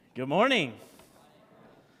Good morning.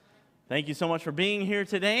 Thank you so much for being here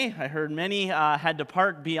today. I heard many had to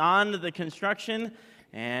park beyond the construction,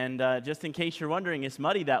 and just in case you're wondering, it's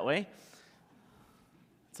muddy that way.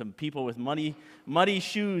 Some people with muddy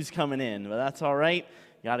shoes coming in, but that's all right.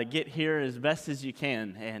 You got to get here as best as you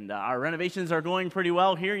can, and our renovations are going pretty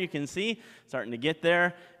well here. You can see starting to get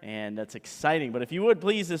there, and that's exciting. But if you would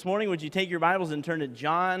please this morning, would you take your Bibles and turn to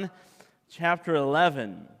John chapter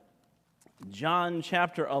 11? John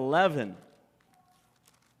chapter 11.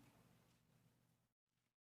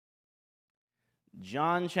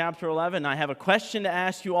 John chapter 11. I have a question to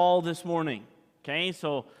ask you all this morning. Okay,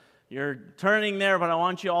 so you're turning there, but I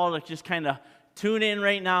want you all to just kind of tune in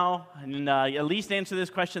right now and at least answer this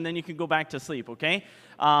question, then you can go back to sleep, okay?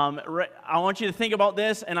 I want you to think about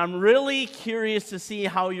this, and I'm really curious to see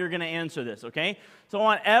how you're going to answer this, okay? So I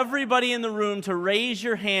want everybody in the room to raise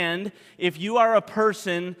your hand if you are a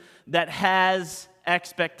person that has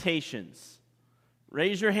expectations.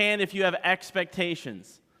 Raise your hand if you have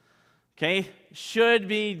expectations. Okay? Should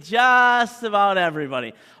be just about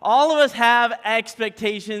everybody. All of us have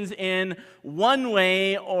expectations in one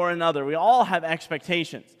way or another. We all have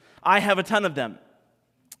expectations. I have a ton of them.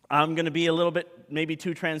 I'm going to be a little bit maybe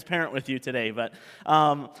too transparent with you today, but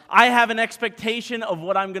I have an expectation of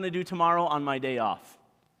what I'm going to do tomorrow on my day off.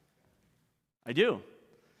 I do.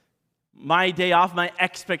 My day off, my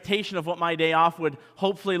expectation of what my day off would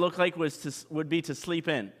hopefully look like would be to sleep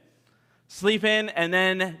in. Sleep in and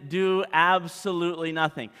then do absolutely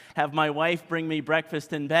nothing. Have my wife bring me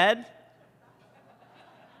breakfast in bed.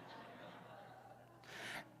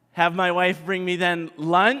 Have my wife bring me then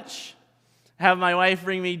lunch. Have my wife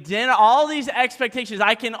bring me dinner. All these expectations.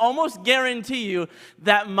 I can almost guarantee you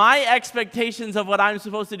that my expectations of what I'm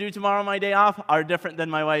supposed to do tomorrow on my day off are different than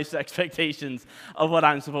my wife's expectations of what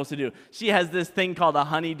I'm supposed to do. She has this thing called a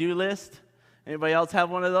honey-do list. Anybody else have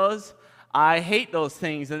one of those? I hate those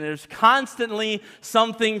things, and there's constantly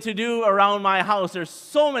something to do around my house. There's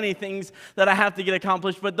so many things that I have to get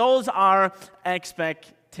accomplished, but those are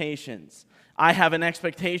expectations. I have an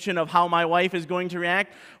expectation of how my wife is going to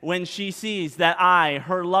react when she sees that I,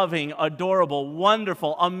 her loving, adorable,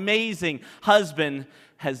 wonderful, amazing husband,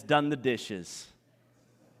 has done the dishes.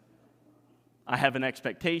 I have an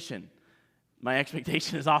expectation. My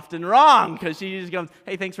expectation is often wrong because she just goes,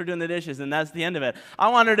 hey, thanks for doing the dishes, and that's the end of it. I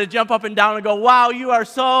want her to jump up and down and go, wow, you are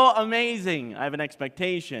so amazing. I have an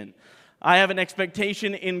expectation. I have an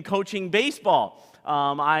expectation in coaching baseball.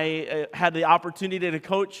 I had the opportunity to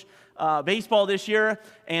coach baseball this year,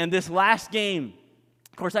 and this last game,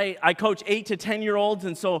 of course, I coach 8 to 10-year-olds,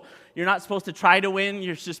 and so you're not supposed to try to win.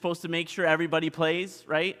 You're just supposed to make sure everybody plays,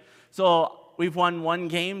 right? So we've won one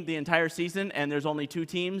game the entire season, and there's only 2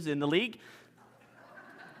 teams in the league.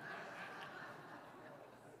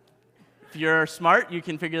 If you're smart, you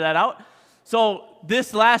can figure that out. So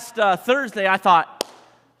this last Thursday, I thought,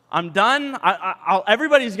 I'm done.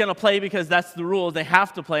 Everybody's going to play because that's the rules. They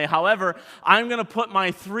have to play. However, I'm going to put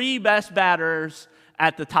my 3 best batters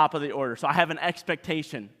at the top of the order. So I have an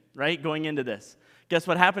expectation, right, going into this. Guess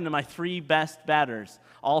what happened to my 3 best batters?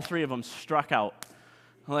 All 3 of them struck out.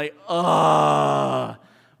 I'm like, ugh.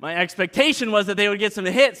 My expectation was that they would get some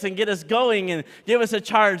hits and get us going and give us a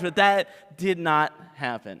charge, but that did not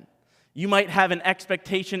happen. You might have an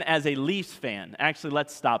expectation as a Leafs fan. Actually,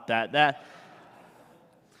 let's stop that.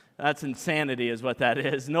 That's insanity is what that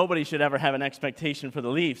is. Nobody should ever have an expectation for the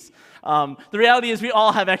Leafs. The reality is we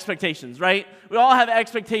all have expectations, right? We all have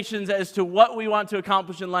expectations as to what we want to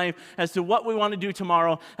accomplish in life, as to what we want to do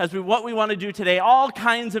tomorrow, as to what we want to do today, all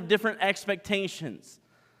kinds of different expectations.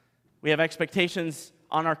 We have expectations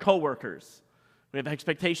on our coworkers. We have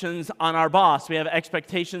expectations on our boss. We have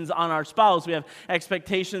expectations on our spouse. We have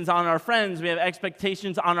expectations on our friends. We have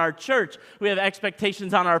expectations on our church. We have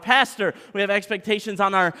expectations on our pastor. We have expectations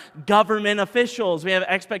on our government officials. We have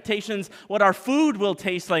expectations what our food will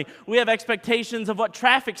taste like. We have expectations of what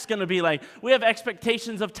traffic's going to be like. We have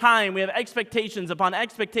expectations of time. We have expectations upon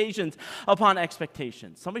expectations upon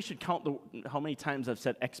expectations. Somebody should count how many times I've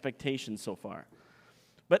said expectations so far.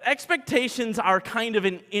 But expectations are kind of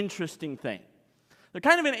an interesting thing. They're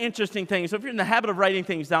kind of an interesting thing. So if you're in the habit of writing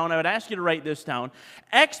things down, I would ask you to write this down.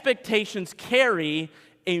 Expectations carry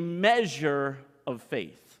a measure of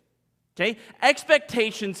faith. Okay?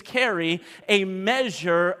 Expectations carry a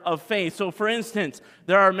measure of faith. So for instance,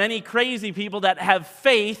 there are many crazy people that have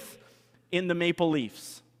faith in the Maple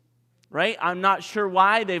Leafs. Right? I'm not sure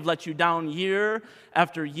why they've let you down year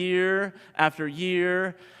after year after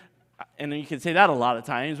year. And you can say that a lot of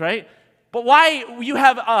times, right? But why you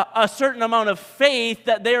have a certain amount of faith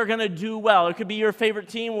that they are going to do well. It could be your favorite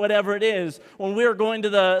team, whatever it is. When we're going to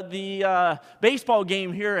the baseball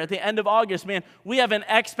game here at the end of August, man, we have an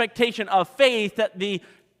expectation of faith that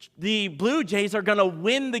the Blue Jays are going to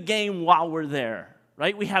win the game while we're there,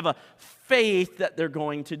 right? We have a faith that they're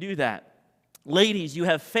going to do that. Ladies, you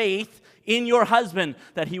have faith in your husband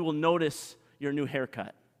that he will notice your new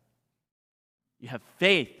haircut. You have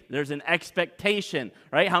faith. There's an expectation,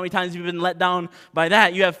 right? How many times have you been let down by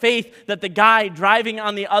that? You have faith that the guy driving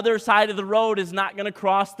on the other side of the road is not going to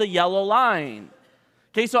cross the yellow line.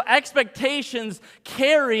 Okay, so expectations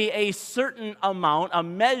carry a certain amount, a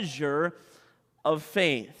measure of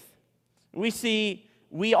faith.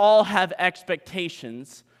 We all have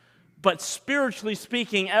expectations, but spiritually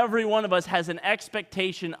speaking, every one of us has an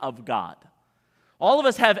expectation of God. All of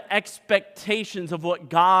us have expectations of what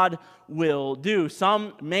God will do.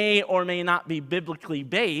 Some may or may not be biblically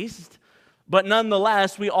based, but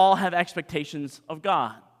nonetheless, we all have expectations of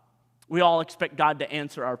God. We all expect God to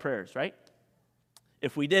answer our prayers, right?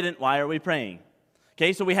 If we didn't, why are we praying?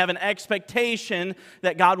 Okay, so we have an expectation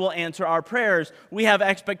that God will answer our prayers. We have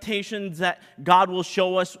expectations that God will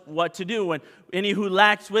show us what to do. And any who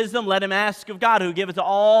lacks wisdom, let him ask of God, who giveth to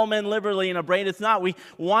all men liberally and upbraideth not. We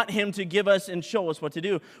want him to give us and show us what to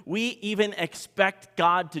do. We even expect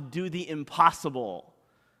God to do the impossible.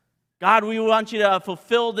 God, we want you to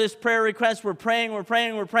fulfill this prayer request. We're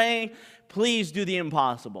praying. Please do the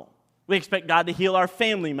impossible. We expect God to heal our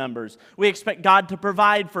family members. We expect God to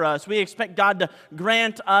provide for us. We expect God to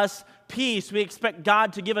grant us peace. We expect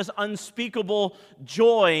God to give us unspeakable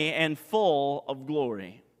joy and full of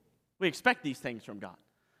glory. We expect these things from God.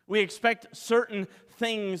 We expect certain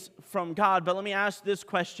things from God. But let me ask this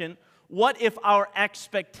question. What if our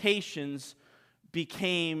expectations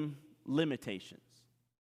became limitations?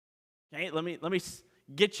 Okay, let me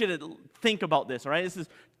get you to think about this, all right? This is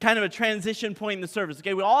kind of a transition point in the service.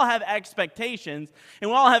 Okay, we all have expectations, and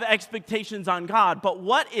we all have expectations on God. But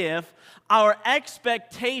what if our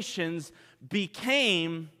expectations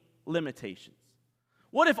became limitations?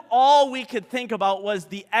 What if all we could think about was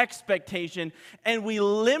the expectation, and we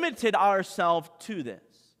limited ourselves to this?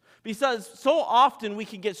 Because so often we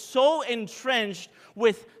can get so entrenched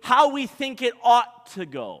with how we think it ought to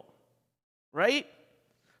go, right?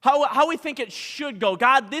 How we think it should go.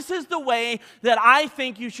 God, this is the way that I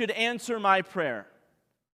think you should answer my prayer.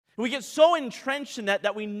 We get so entrenched in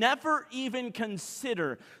that we never even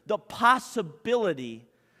consider the possibility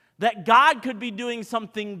that God could be doing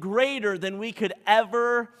something greater than we could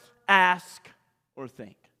ever ask or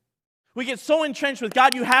think. We get so entrenched with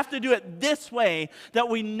God, you have to do it this way, that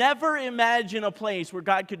we never imagine a place where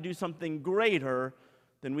God could do something greater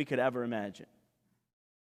than we could ever imagine.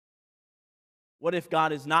 What if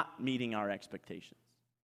God is not meeting our expectations?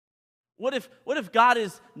 What if God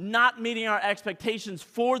is not meeting our expectations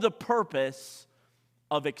for the purpose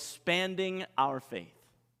of expanding our faith?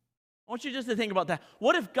 I want you just to think about that.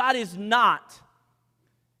 What if God is not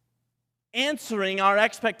answering our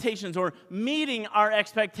expectations or meeting our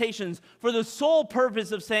expectations for the sole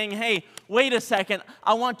purpose of saying, hey, wait a second,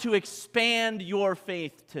 I want to expand your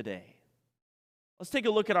faith today? Let's take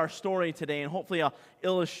a look at our story today, and hopefully I'll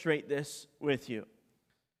illustrate this with you.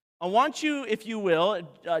 I want you, if you will,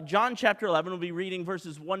 John chapter 11, we'll be reading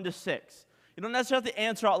verses 1 to 6. You don't necessarily have to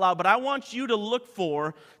answer out loud, but I want you to look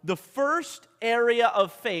for the first area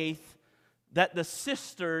of faith that the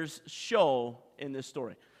sisters show in this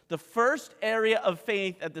story. The first area of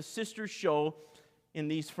faith that the sisters show in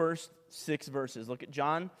these first 6 verses. Look at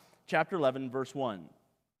John chapter 11, verse 1.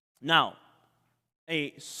 Now,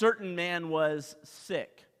 a certain man was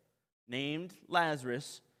sick, named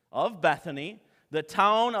Lazarus, of Bethany, the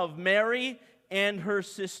town of Mary and her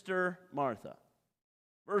sister Martha.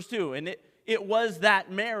 Verse 2, and it was that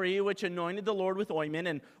Mary which anointed the Lord with ointment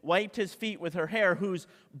and wiped his feet with her hair, whose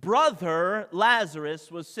brother Lazarus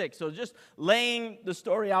was sick. So just laying the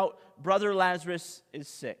story out, brother Lazarus is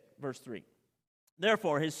sick. Verse 3.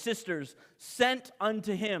 Therefore his sisters sent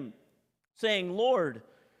unto him, saying, Lord,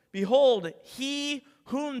 behold, he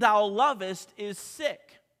whom thou lovest is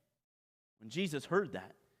sick. When Jesus heard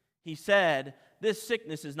that, he said, this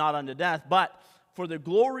sickness is not unto death, but for the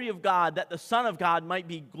glory of God, that the Son of God might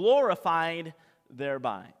be glorified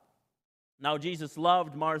thereby. Now Jesus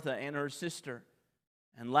loved Martha and her sister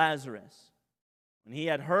and Lazarus. When he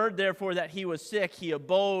had heard, therefore, that he was sick, he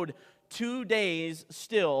abode 2 days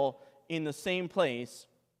still in the same place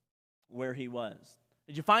where he was.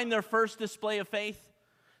 Did you find their first display of faith?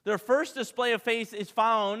 Their first display of faith is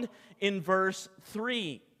found in verse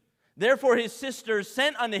 3. Therefore his sisters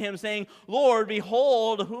sent unto him, saying, Lord,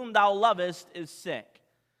 behold, whom thou lovest is sick.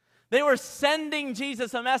 They were sending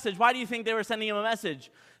Jesus a message. Why do you think they were sending him a message?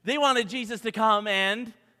 They wanted Jesus to come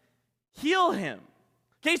and heal him.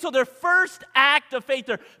 Okay, so their first act of faith,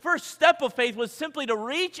 their first step of faith was simply to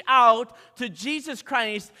reach out to Jesus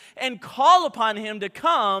Christ and call upon him to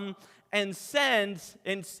come and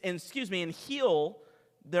and heal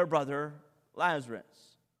their brother Lazarus.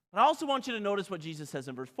 But I also want you to notice what Jesus says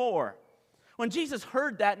in verse 4. When Jesus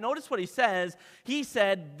heard that, notice what he says. He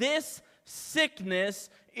said, "This sickness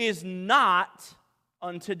is not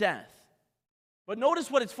unto death." But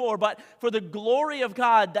notice what it's for, but for the glory of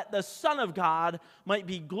God, that the Son of God might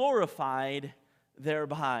be glorified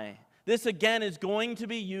thereby. This again is going to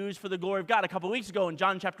be used for the glory of God. A couple weeks ago in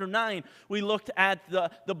John chapter 9, we looked at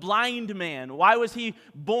the blind man. Why was he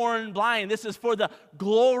born blind? This is for the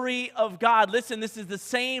glory of God. Listen, this is the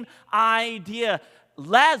same idea.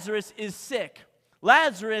 Lazarus is sick.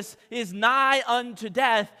 Lazarus is nigh unto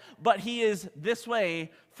death, but he is this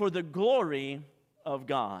way for the glory of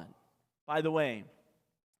God. By the way,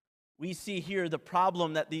 we see here the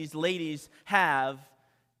problem that these ladies have.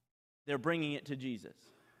 They're bringing it to Jesus.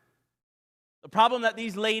 The problem that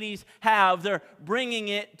these ladies have, they're bringing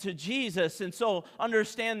it to Jesus. And so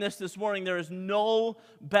understand this morning. There is no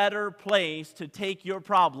better place to take your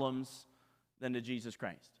problems than to Jesus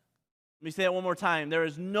Christ. Let me say that one more time. There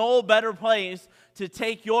is no better place to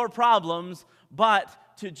take your problems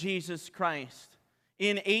but to Jesus Christ.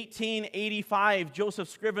 In 1885, Joseph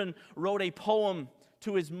Scriven wrote a poem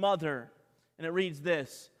to his mother, and it reads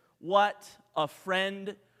this: "What a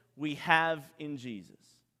friend we have in Jesus,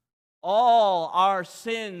 all our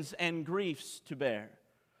sins and griefs to bear.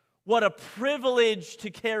 What a privilege to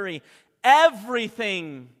carry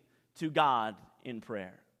everything to God in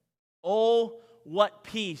prayer. Oh, what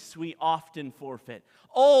peace we often forfeit.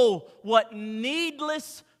 Oh, what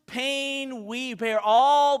needless pain we bear,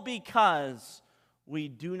 all because we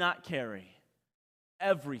do not carry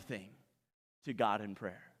everything to God in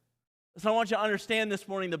prayer." So I want you to understand this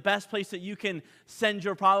morning, the best place that you can send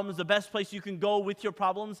your problems, the best place you can go with your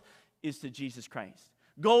problems is to Jesus Christ.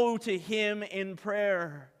 Go to him in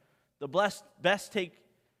prayer. The best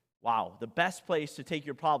place to take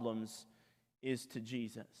your problems is to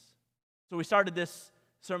Jesus. So we started this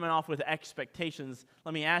sermon off with expectations.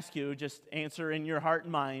 Let me ask you, just answer in your heart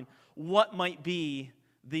and mind, what might be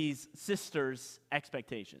these sisters'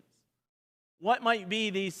 expectations? What might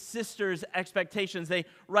be these sisters' expectations? They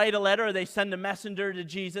write a letter, they send a messenger to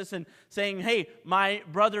Jesus and saying, "Hey, my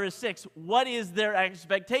brother is sick." What is their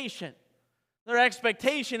expectation? Their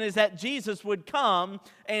expectation is that Jesus would come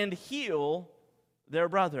and heal their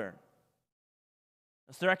brother.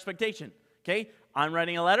 That's their expectation. Okay, I'm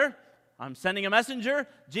writing a letter, I'm sending a messenger.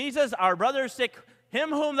 "Jesus, our brother is sick.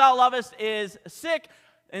 Him whom thou lovest is sick."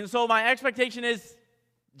 And so my expectation is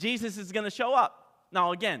Jesus is going to show up.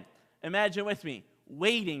 Now again, imagine with me,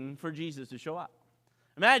 waiting for Jesus to show up.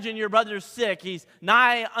 Imagine your brother's sick, he's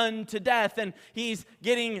nigh unto death, and he's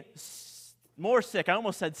getting more sick. I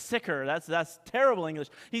almost said sicker. That's terrible English.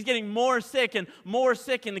 He's getting more sick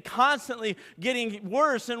and constantly getting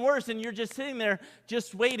worse and worse, and you're just sitting there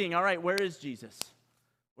just waiting. All right, where is Jesus?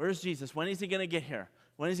 Where is Jesus? When is he going to get here?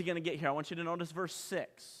 When is he going to get here? I want you to notice verse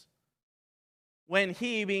 6. When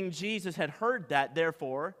he, being Jesus, had heard that,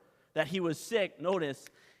 therefore, that he was sick, notice,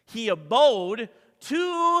 he abode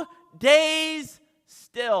 2 days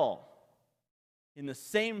still in the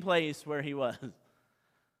same place where he was.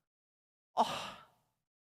 Oh.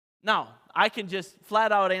 Now, I can just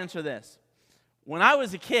flat out answer this. When I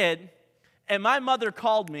was a kid and my mother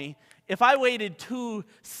called me, if I waited 2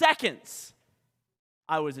 seconds,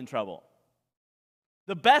 I was in trouble.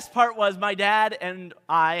 The best part was my dad and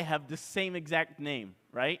I have the same exact name,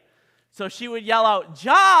 right? So she would yell out,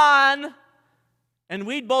 "John!" And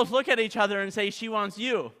we'd both look at each other and say, "She wants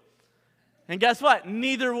you." And guess what?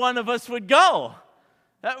 Neither one of us would go.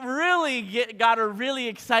 That really got her really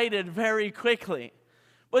excited very quickly.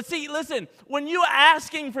 But see, listen, when you're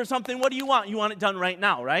asking for something, what do you want? You want it done right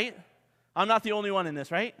now, right? I'm not the only one in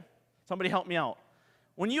this, right? Somebody help me out.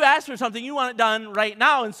 When you ask for something, you want it done right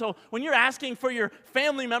now. And so when you're asking for your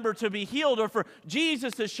family member to be healed or for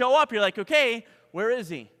Jesus to show up, you're like, okay, where is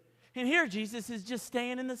he? And here Jesus is just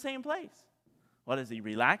staying in the same place. What is he,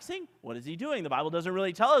 relaxing? What is he doing? The Bible doesn't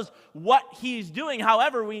really tell us what he's doing.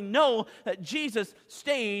 However, we know that Jesus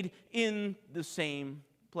stayed in the same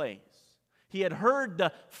place. He had heard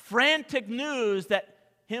the frantic news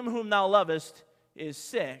that him whom thou lovest is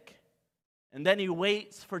sick. And then he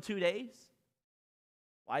waits for 2 days.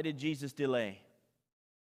 Why did Jesus delay?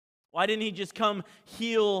 Why didn't he just come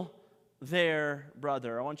heal their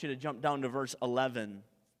brother? I want you to jump down to verse 11.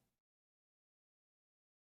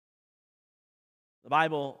 The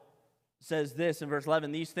Bible says this in verse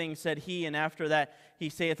 11, "These things said he, and after that he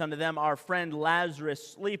saith unto them, Our friend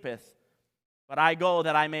Lazarus sleepeth, but I go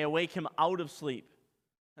that I may awake him out of sleep.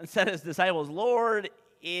 And said his disciples, Lord,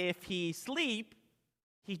 if he sleep,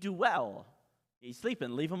 he do well. He's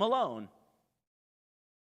sleeping, leave him alone.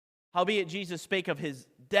 Howbeit Jesus spake of his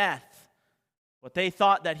death, what they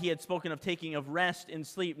thought that he had spoken of taking of rest in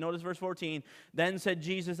sleep." Notice verse 14. "Then said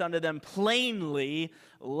Jesus unto them plainly,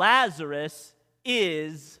 Lazarus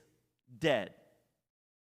is dead."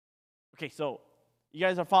 Okay, so you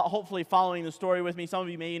guys are hopefully following the story with me. Some of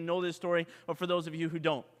you may know this story, but for those of you who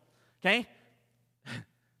don't, okay?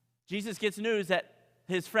 Jesus gets news that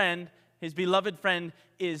his friend, his beloved friend,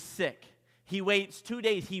 is sick. He waits 2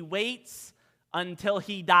 days. He waits until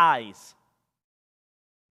he dies.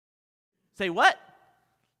 Say, what?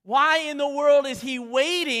 Why in the world is he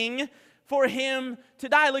waiting for him to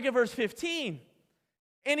die? Look at verse 15.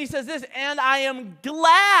 And he says this, "And I am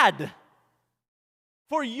glad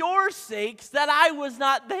for your sakes that I was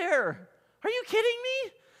not there." Are you kidding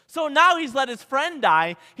me? So now he's let his friend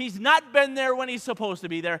die. He's not been there when he's supposed to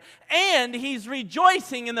be there. And he's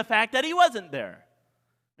rejoicing in the fact that he wasn't there.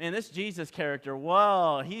 Man, this Jesus character,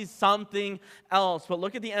 whoa, he's something else. But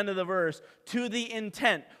look at the end of the verse. "To the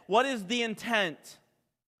intent." What is the intent?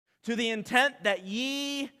 "To the intent that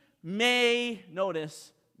ye may,"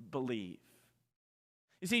 notice, "believe."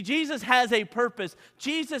 You see, Jesus has a purpose.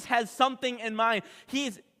 Jesus has something in mind.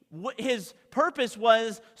 His purpose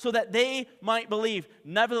was so that they might believe.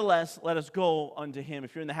 "Nevertheless, let us go unto him."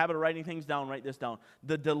 If you're in the habit of writing things down, write this down.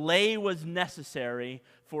 The delay was necessary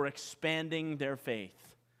for expanding their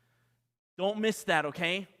faith. Don't miss that,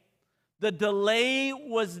 okay? The delay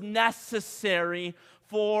was necessary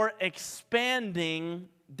for expanding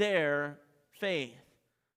their faith.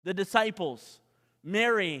 The disciples,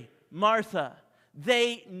 Mary, Martha,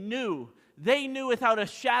 they knew without a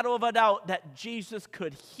shadow of a doubt that Jesus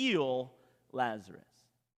could heal Lazarus.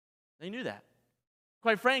 They knew that.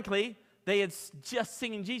 Quite frankly, they had just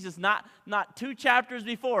seen Jesus not 2 chapters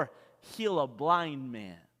before heal a blind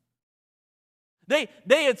man. They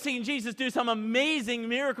had seen Jesus do some amazing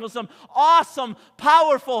miracles, some awesome,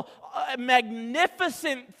 powerful,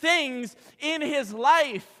 magnificent things in his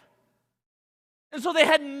life. And so they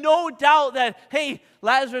had no doubt that, hey,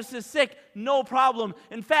 Lazarus is sick, no problem.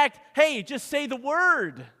 In fact, hey, just say the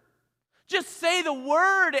word. Just say the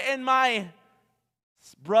word and my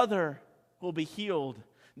brother will be healed.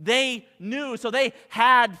 They knew, so they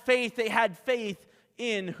had faith. They had faith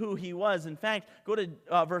in who he was. In fact, go to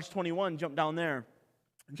verse 21, jump down there.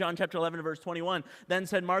 John chapter 11, verse 21. "Then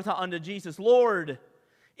said Martha unto Jesus, Lord,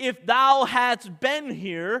 if thou hadst been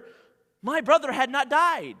here, my brother had not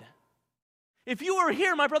died. If you were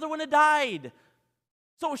here, my brother wouldn't have died."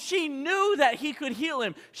 So she knew that he could heal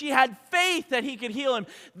him. She had faith that he could heal him.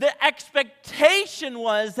 The expectation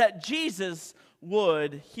was that Jesus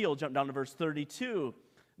would heal. Jump down to verse 32.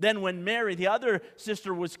 "Then when Mary, the other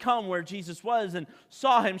sister, was come where Jesus was and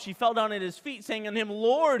saw him, she fell down at his feet, saying unto him,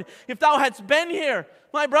 Lord, if thou hadst been here,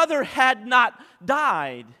 my brother had not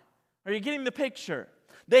died." Are you getting the picture?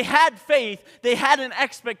 They had faith. They had an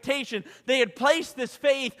expectation. They had placed this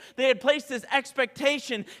faith, they had placed this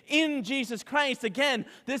expectation in Jesus Christ. Again,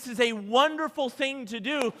 this is a wonderful thing to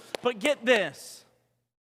do, but get this.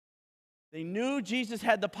 They knew Jesus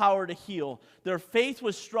had the power to heal. Their faith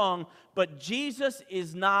was strong, but Jesus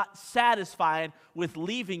is not satisfied with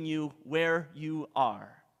leaving you where you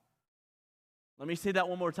are. Let me say that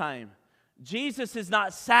one more time. Jesus is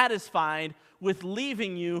not satisfied with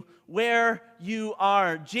leaving you where you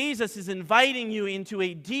are. Jesus is inviting you into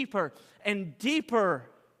a deeper and deeper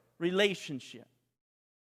relationship.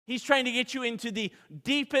 He's trying to get you into the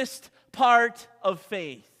deepest part of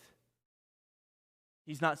faith.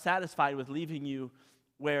 He's not satisfied with leaving you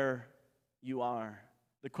where you are.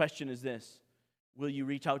 The question is this: will you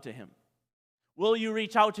reach out to him? Will you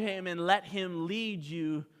reach out to him and let him lead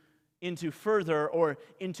you into further or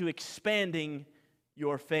into expanding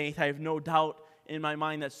your faith? I have no doubt in my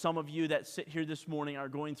mind that some of you that sit here this morning are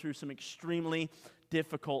going through some extremely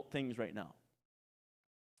difficult things right now.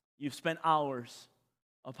 You've spent hours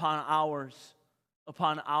upon hours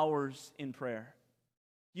upon hours in prayer.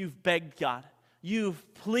 You've begged God.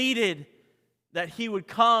 You've pleaded that he would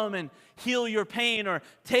come and heal your pain or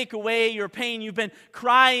take away your pain. You've been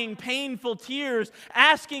crying painful tears,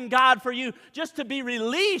 asking God for you just to be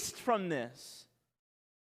released from this.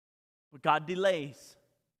 But God delays.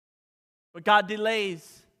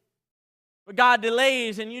 But God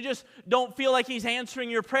delays, and you just don't feel like He's answering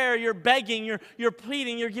your prayer. You're begging, you're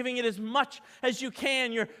pleading, you're giving it as much as you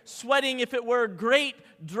can. You're sweating, if it were great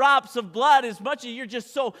drops of blood, as much as you're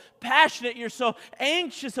just so passionate, you're so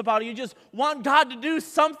anxious about it. You just want God to do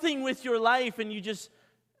something with your life, and you just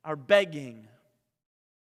are begging.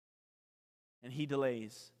 And He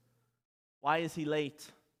delays. Why is He late?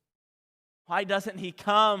 Why doesn't He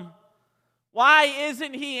come? Why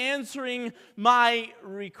isn't He answering my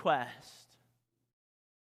request?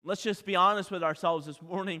 Let's just be honest with ourselves this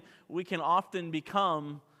morning. We can often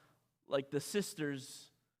become like the sisters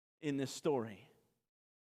in this story.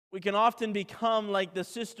 We can often become like the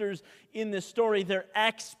sisters in this story. Their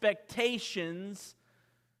expectations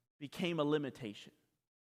became a limitation.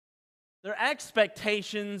 Their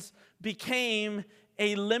expectations became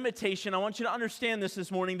a limitation. I want you to understand this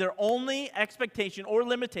morning. Their only expectation or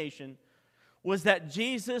limitation was that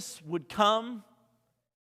Jesus would come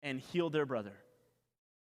and heal their brother.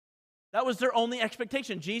 That was their only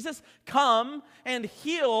expectation. Jesus, come and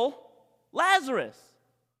heal Lazarus.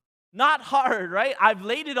 Not hard, right? I've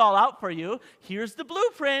laid it all out for you. Here's the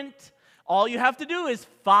blueprint. All you have to do is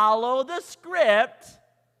follow the script.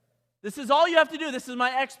 This is all you have to do. This is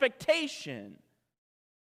my expectation.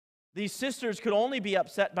 These sisters could only be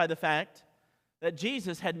upset by the fact that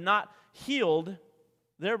Jesus had not healed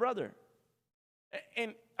their brother.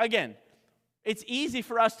 And again, it's easy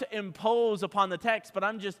for us to impose upon the text, but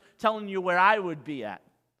I'm just telling you where I would be at.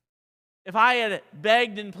 If I had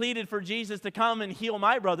begged and pleaded for Jesus to come and heal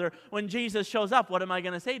my brother, when Jesus shows up, what am I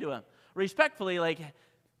going to say to him? Respectfully, like,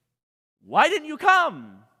 why didn't you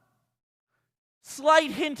come?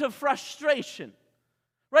 Slight hint of frustration,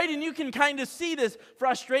 right? And you can kind of see this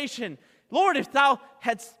frustration. Lord, if thou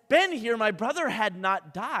hadst been here, my brother had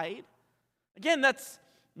not died. Again, that's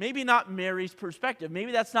maybe not Mary's perspective.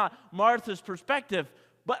 Maybe that's not Martha's perspective.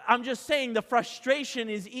 But I'm just saying the frustration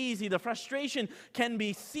is easy. The frustration can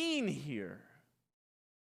be seen here.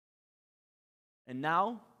 And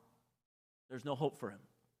now, there's no hope for him.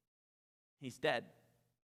 He's dead.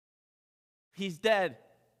 He's dead.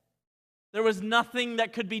 There was nothing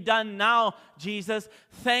that could be done now, Jesus.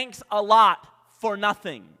 Thanks a lot for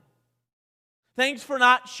nothing. Thanks for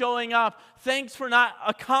not showing up. Thanks for not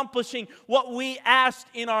accomplishing what we asked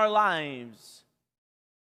in our lives.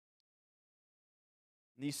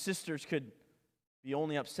 These sisters could be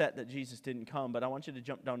only upset that Jesus didn't come, but I want you to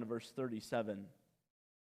jump down to verse 37.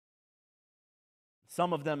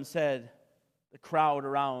 Some of them said, the crowd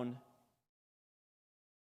around,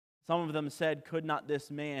 some of them said, could not this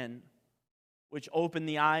man, which opened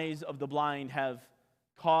the eyes of the blind, have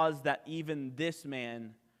caused that even this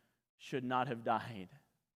man should not have died?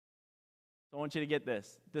 So I want you to get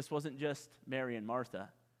this. This wasn't just Mary and Martha.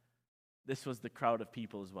 This was the crowd of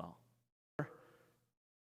people as well.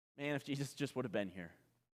 Man, if Jesus just would have been here.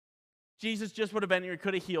 Jesus just would have been here,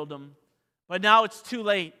 could have healed him. But now it's too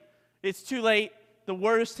late. It's too late. The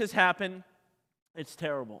worst has happened. It's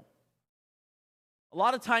terrible. A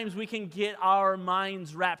lot of times we can get our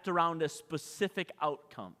minds wrapped around a specific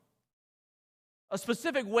outcome. A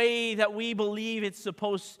specific way that we believe it's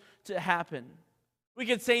supposed to happen. We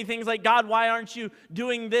could say things like, God, why aren't you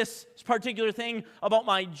doing this particular thing about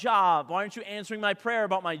my job? Why aren't you answering my prayer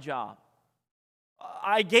about my job?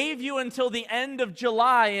 I gave you until the end of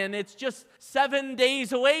July, and it's just 7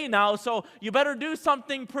 days away now, so you better do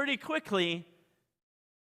something pretty quickly.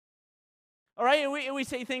 All right, and we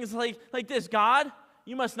say things like this: God,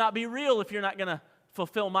 you must not be real if you're not going to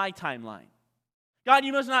fulfill my timeline. God,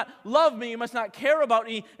 you must not love me, you must not care about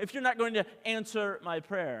me if you're not going to answer my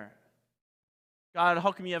prayer. God,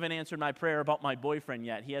 how come you haven't answered my prayer about my boyfriend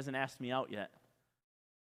yet? He hasn't asked me out yet.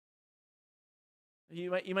 You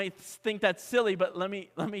might think that's silly, but let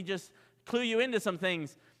me just clue you into some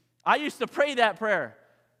things. I used to pray that prayer.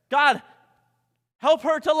 God, help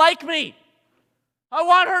her to like me. I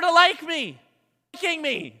want her to like me. Liking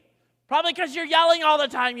me. Probably because you're yelling all the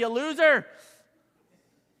time, you loser.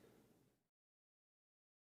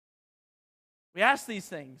 We ask these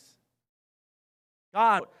things.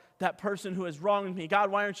 God, that person who has wronged me.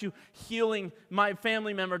 God, why aren't you healing my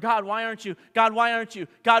family member? God, why aren't you? God, why aren't you?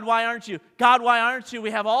 God, why aren't you? God, why aren't you?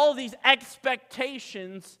 We have all these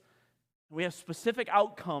expectations. We have specific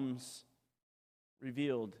outcomes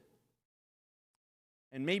revealed.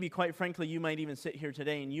 And maybe, quite frankly, you might even sit here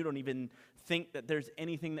today and you don't even think that there's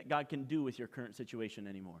anything that God can do with your current situation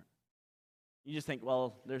anymore. You just think,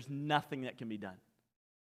 well, there's nothing that can be done.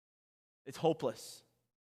 It's hopeless.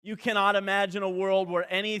 You cannot imagine a world where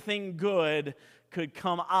anything good could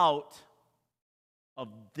come out of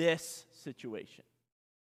this situation.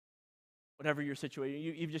 whatever your situation,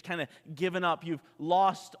 you've just kind of given up. You've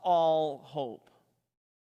lost all hope.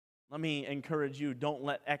 Let me encourage you, don't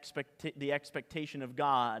let the expectation of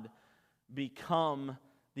God become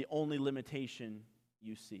the only limitation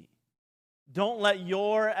you see. Don't let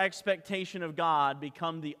your expectation of God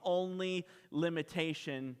become the only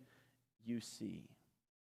limitation you see.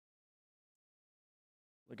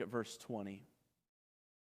 Look at verse 20.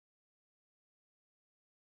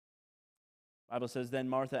 The Bible says, then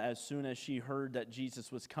Martha, as soon as she heard that Jesus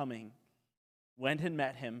was coming, went and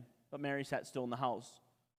met him, but Mary sat still in the house.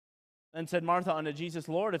 Then said Martha unto Jesus,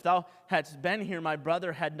 Lord, if thou hadst been here, my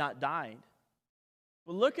brother had not died.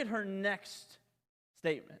 But look at her next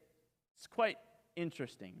statement. It's quite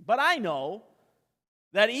interesting. But I know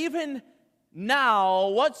that even now,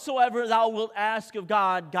 whatsoever thou wilt ask of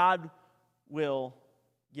God, God will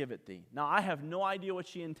give it thee. Now, I have no idea what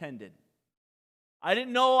she intended. I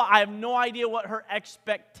have no idea what her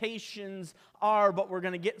expectations are, but we're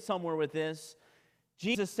going to get somewhere with this.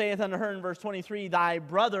 Jesus saith unto her in verse 23, thy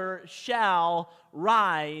brother shall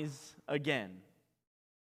rise again.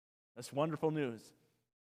 That's wonderful news.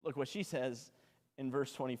 Look what she says in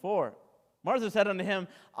verse 24. Martha said unto him,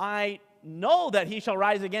 I know that he shall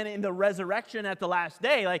rise again in the resurrection at the last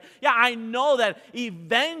day. I know that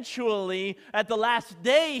eventually at the last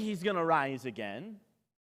day he's going to rise again.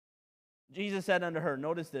 Jesus said unto her,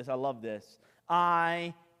 notice this, I love this,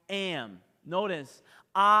 I am. Notice,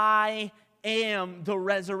 I am the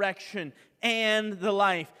resurrection and the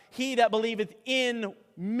life. He that believeth in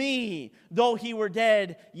me, though he were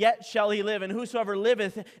dead, yet shall he live. And whosoever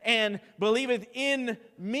liveth and believeth in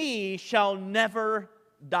me shall never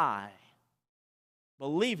die.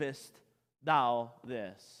 Believest thou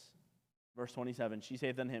this? Verse 27, she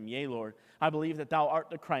saith unto him, yea, Lord, I believe that thou art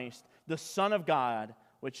the Christ, the Son of God,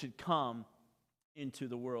 which should come into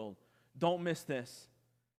the world. Don't miss this.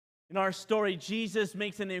 In our story, Jesus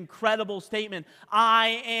makes an incredible statement.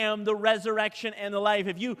 I am the resurrection and the life.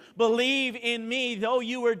 If you believe in me, though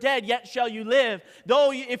you were dead, yet shall you live.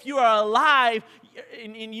 If you are alive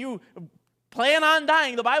and you plan on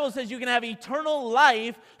dying, the Bible says you can have eternal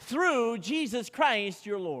life through Jesus Christ,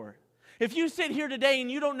 your Lord. If you sit here today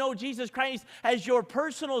and you don't know Jesus Christ as your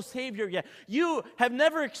personal Savior yet, you have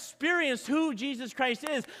never experienced who Jesus Christ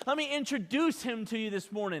is, let me introduce him to you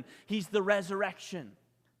this morning. He's the resurrection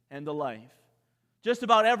and the life. Just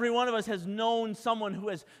about every one of us has known someone who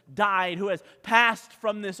has died, who has passed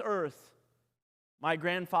from this earth. My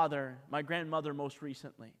grandfather, my grandmother most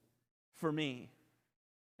recently, for me.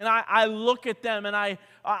 And I look at them and I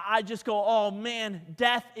just go, oh man,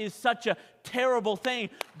 death is such a terrible thing.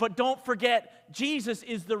 But don't forget, Jesus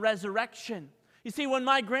is the resurrection. You see, when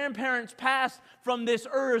my grandparents passed from this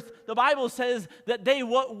earth, the Bible says that they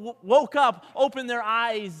woke up, opened their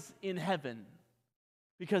eyes in heaven,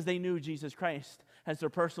 because they knew Jesus Christ as their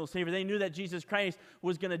personal Savior. They knew that Jesus Christ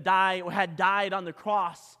was going to die, or had died on the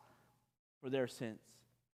cross for their sins.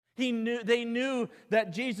 They knew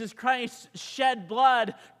that Jesus Christ shed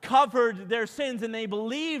blood, covered their sins, and they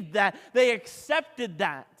believed that. They accepted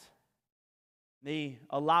that. They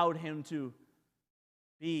allowed him to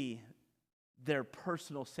be their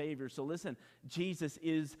personal Savior. So listen, Jesus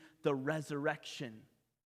is the resurrection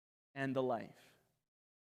and the life.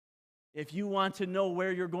 If you want to know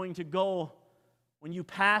where you're going to go when you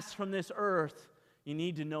pass from this earth, you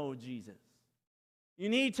need to know Jesus. You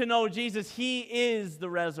need to know Jesus. He is the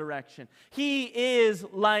resurrection. He is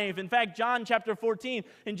life. In fact, John chapter 14,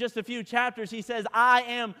 in just a few chapters, he says, I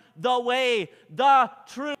am the way, the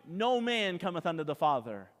truth. No man cometh unto the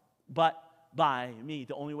Father but by me.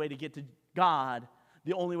 The only way to get to God,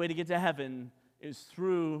 the only way to get to heaven is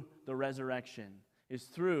through the resurrection, is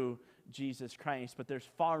through Jesus Christ. But there's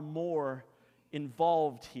far more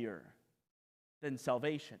involved here than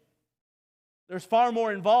salvation. There's far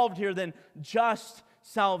more involved here than just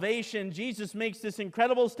salvation. Jesus makes this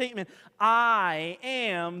incredible statement, I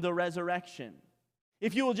am the resurrection.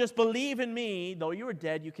 If you will just believe in me, though you are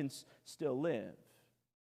dead, you can still live.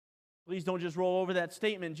 Please don't just roll over that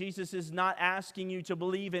statement. Jesus is not asking you to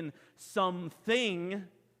believe in something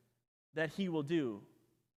that he will do.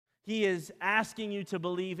 He is asking you to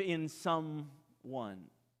believe in someone.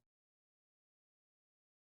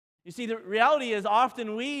 You see, the reality is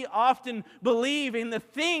we often believe in the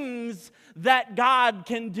things that God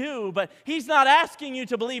can do, but he's not asking you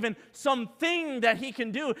to believe in something that he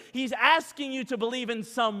can do. He's asking you to believe in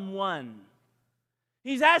someone.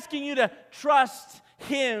 He's asking you to trust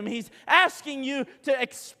him. He's asking you to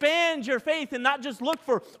expand your faith and not just look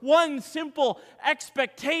for one simple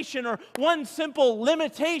expectation or one simple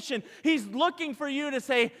limitation. He's looking for you to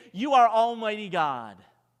say, you are Almighty God.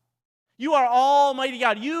 You are Almighty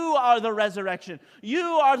God. You are the resurrection. You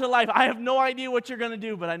are the life. I have no idea what you're going to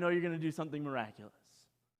do, but I know you're going to do something miraculous.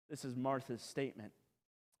 This is Martha's statement.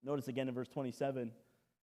 Notice again in verse 27.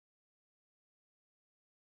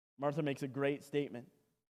 Martha makes a great statement.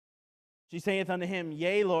 She saith unto him,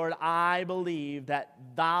 Yea, Lord, I believe that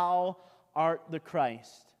thou art the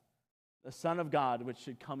Christ, the Son of God, which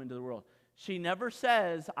should come into the world. She never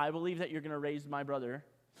says, I believe that you're going to raise my brother.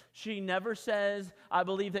 She never says, I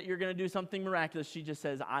believe that you're going to do something miraculous. She just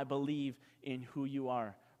says, I believe in who you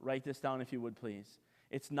are. Write this down if you would, please.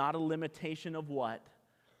 It's not a limitation of what,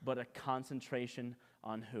 but a concentration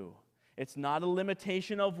on who. It's not a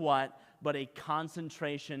limitation of what, but a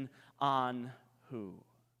concentration on who.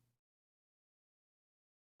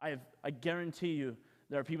 I guarantee you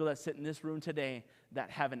there are people that sit in this room today that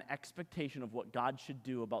have an expectation of what God should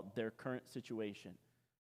do about their current situation.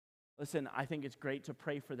 Listen, I think it's great to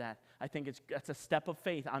pray for that. I think that's a step of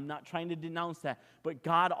faith. I'm not trying to denounce that. But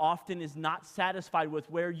God often is not satisfied with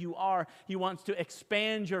where you are. He wants to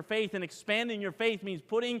expand your faith, and expanding your faith means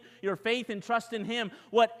putting your faith and trust in Him,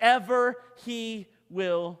 whatever He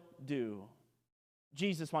will do.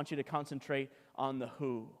 Jesus wants you to concentrate on the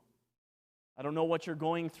who. I don't know what you're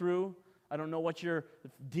going through. I don't know what you're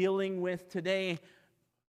dealing with today,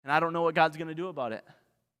 and I don't know what God's going to do about it.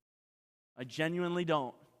 I genuinely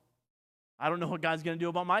don't. I don't know what God's going to do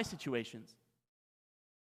about my situations.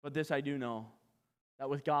 But this I do know, that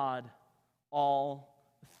with God, all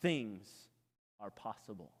things are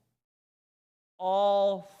possible.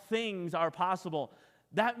 All things are possible.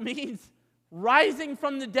 That means rising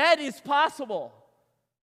from the dead is possible.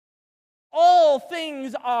 All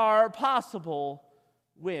things are possible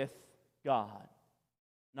with God.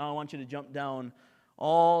 Now I want you to jump down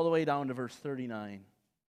all the way down to verse 39.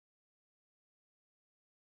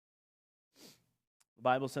 The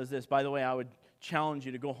Bible says this. By the way, I would challenge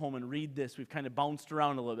you to go home and read this. We've kind of bounced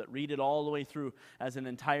around a little bit. Read it all the way through as an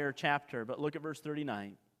entire chapter. But look at verse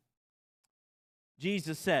 39.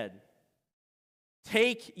 Jesus said,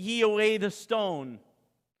 Take ye away the stone.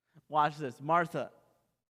 Watch this. Martha,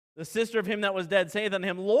 the sister of him that was dead, saith unto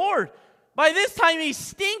him, Lord, by this time he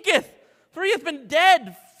stinketh, for he hath been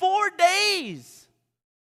dead 4 days.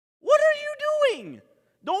 What are you doing?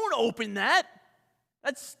 Don't open that.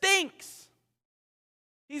 That stinks.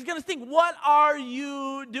 He's going to think, what are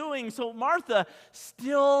you doing? So Martha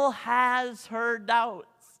still has her doubts.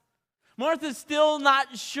 Martha's still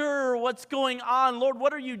not sure what's going on. Lord,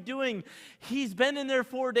 what are you doing? He's been in there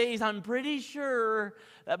 4 days. I'm pretty sure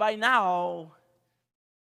that by now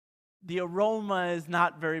the aroma is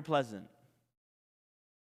not very pleasant.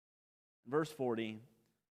 Verse 40,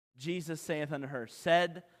 Jesus saith unto her,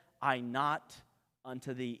 Said I not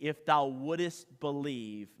unto thee, if thou wouldest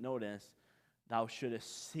believe, notice, thou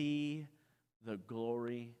shouldest see the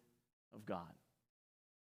glory of God.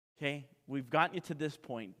 Okay? We've gotten you to this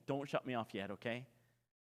point. Don't shut me off yet, okay?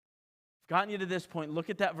 We've gotten you to this point. Look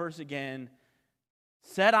at that verse again.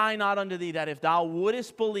 Said I not unto thee that if thou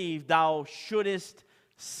wouldest believe, thou shouldest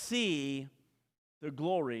see the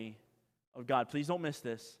glory of God. Please don't miss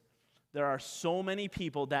this. There are so many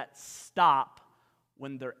people that stop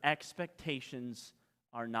when their expectations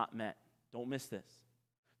are not met. Don't miss this.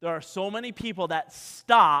 There are so many people that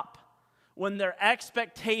stop when their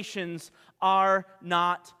expectations are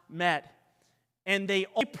not met. And they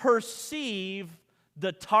only perceive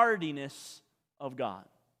the tardiness of God.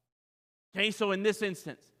 Okay, so in this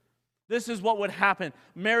instance, this is what would happen.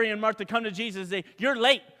 Mary and Martha come to Jesus and say, You're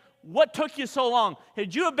late. What took you so long?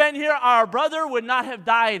 Had you have been here, our brother would not have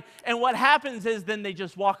died. And what happens is then they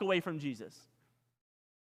just walk away from Jesus.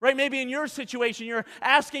 Right? Maybe in your situation, you're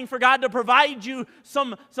asking for God to provide you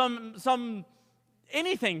some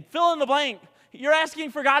anything. Fill in the blank. You're asking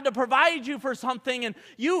for God to provide you for something, and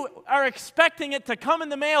you are expecting it to come in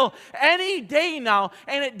the mail any day now,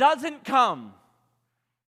 and it doesn't come.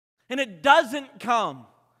 And it doesn't come.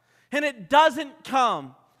 And it doesn't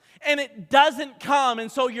come. And it doesn't come.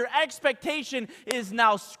 And so your expectation is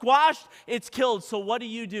now squashed. It's killed. So what do?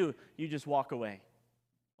 You just walk away.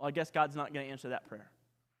 Well, I guess God's not going to answer that prayer.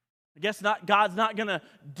 I guess God's not going to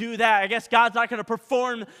do that. I guess God's not going to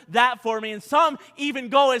perform that for me. And some even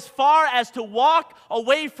go as far as to walk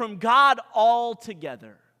away from God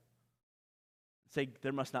altogether. Say,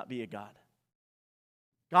 there must not be a God.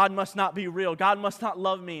 God must not be real. God must not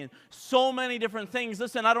love me. And so many different things.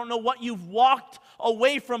 Listen, I don't know what you've walked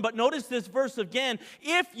away from, but notice this verse again.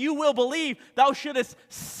 If you will believe, thou shouldest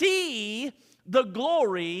see the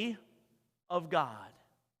glory of God.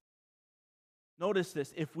 Notice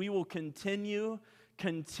this. If we will continue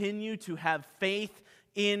to have faith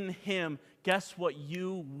in Him, guess what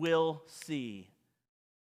you will see?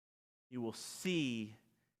 you will see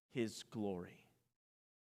His glory.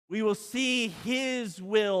 We will see His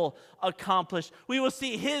will accomplished. We will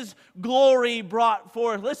see His glory brought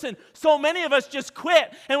forth. Listen, so many of us just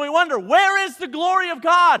quit and we wonder, where is the glory of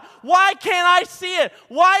God? Why can't I see it?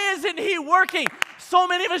 Why isn't He working? So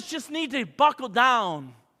many of us just need to buckle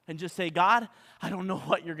down and just say, God, I don't know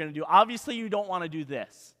what you're going to do. Obviously, you don't want to do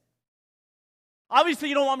this. Obviously,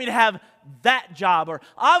 you don't want me to have that job, or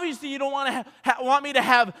obviously, you don't want me to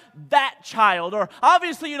have that child, or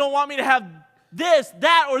obviously, you don't want me to have this,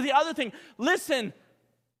 that, or the other thing. Listen,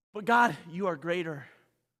 but God, you are greater.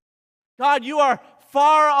 God, you are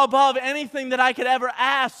far above anything that I could ever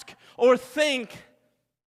ask or think.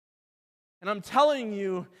 And I'm telling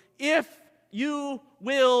you, if you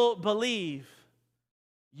will believe,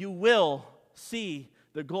 you will see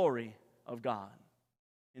the glory of God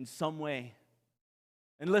in some way.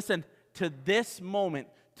 And listen, to this moment,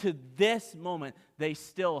 they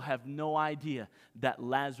still have no idea that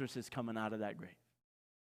Lazarus is coming out of that grave.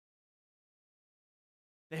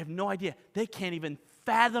 They have no idea. They can't even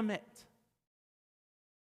fathom it.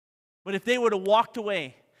 But if they would have walked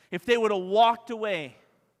away,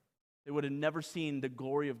 they would have never seen the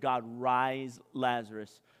glory of God rise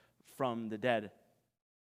Lazarus from the dead.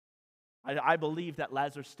 I believe that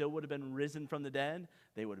Lazarus still would have been risen from the dead.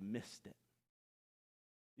 They would have missed it.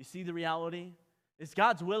 You see the reality? Is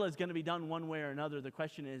God's will is going to be done one way or another. The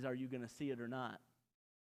question is, are you going to see it or not?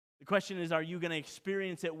 The question is, are you going to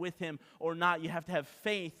experience it with Him or not? You have to have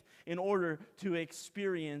faith in order to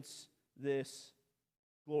experience this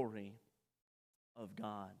glory of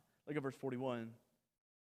God. Look at verse 41.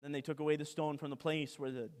 Then they took away the stone from the place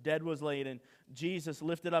where the dead was laid, and Jesus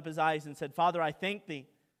lifted up His eyes and said, Father, I thank Thee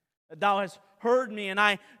that Thou hast heard me, and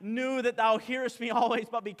I knew that Thou hearest me always,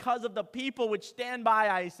 but because of the people which stand by,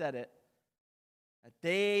 I said it, that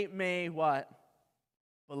they may what?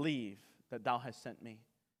 Believe that Thou hast sent me.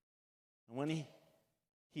 And when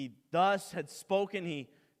he thus had spoken, He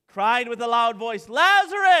cried with a loud voice,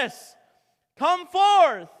 Lazarus, come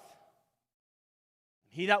forth!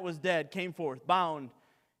 He that was dead came forth, bound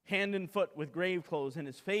hand and foot with grave clothes, and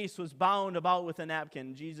his face was bound about with a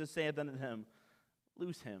napkin. Jesus saith unto him,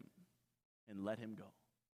 loose him and let him go.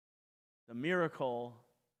 The miracle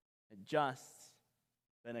had just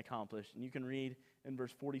been accomplished. And you can read in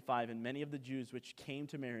verse 45, and many of the Jews which came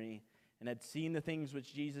to Mary and had seen the things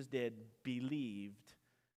which Jesus did believed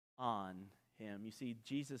on Him. You see,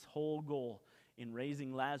 Jesus' whole goal in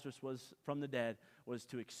raising Lazarus from the dead was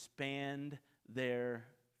to expand their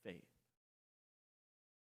faith.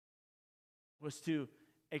 Was to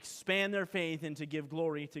expand their faith and to give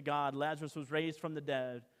glory to God. Lazarus was raised from the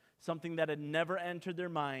dead, something that had never entered their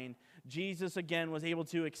mind. Jesus, again, was able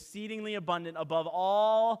to exceedingly abundant above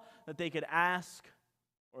all that they could ask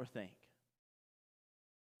or think.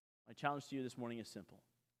 My challenge to you this morning is simple.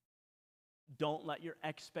 Don't let your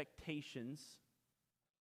expectations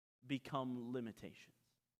become limitations.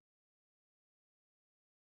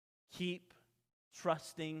 Keep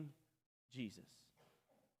trusting Jesus.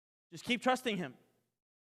 Just keep trusting Him.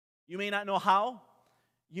 You may not know how.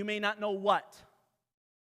 You may not know what.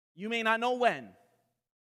 You may not know when.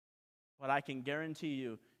 But I can guarantee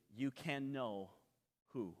you, you can know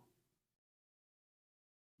who.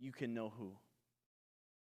 You can know who.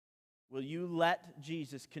 Will you let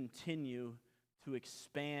Jesus continue to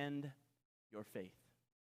expand your faith?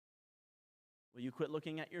 Will you quit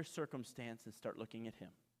looking at your circumstance and start looking at Him?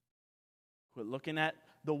 Quit looking at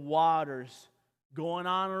the waters going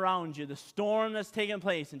on around you, the storm that's taking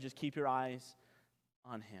place, and just keep your eyes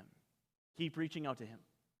on Him. Keep reaching out to Him.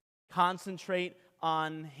 Concentrate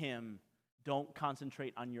on Him. Don't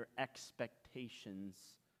concentrate on your expectations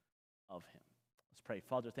of Him. Let's pray.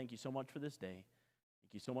 Father, thank You so much for this day.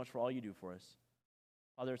 Thank You so much for all You do for us.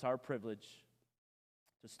 Father, it's our privilege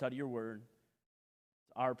to study Your Word.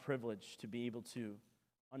 It's our privilege to be able to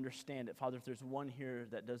understand it. Father, if there's one here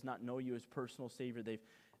that does not know You as personal Savior, they've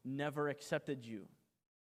never accepted You.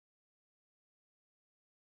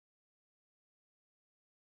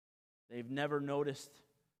 They've never noticed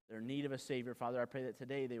their need of a Savior. Father, I pray that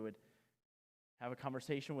today they would have a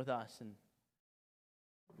conversation with us and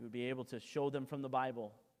we would be able to show them from the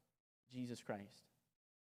Bible Jesus Christ,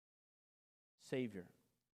 Savior.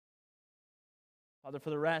 Father, for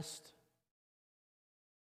the rest,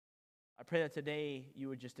 I pray that today You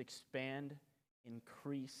would just expand,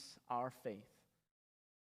 increase our faith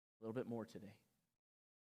a little bit more today.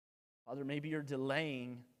 Father, maybe You're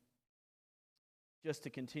delaying just to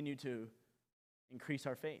continue to increase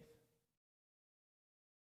our faith.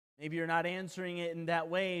 Maybe You're not answering it in that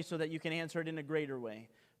way so that You can answer it in a greater way.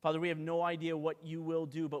 Father, we have no idea what you will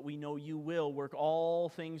do, but we know you will work all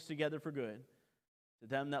things together for good to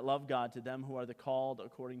them that love God, to them who are the called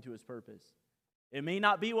according to his purpose. It may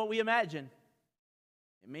not be what we imagine.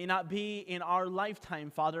 It may not be in our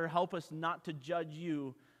lifetime, Father. Help us not to judge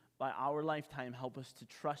you by our lifetime. Help us to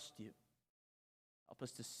trust you. Help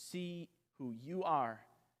us to see who you are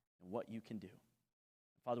and what you can do.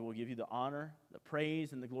 Father, we'll give you the honor, the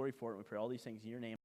praise, and the glory for it. We pray all these things in your name.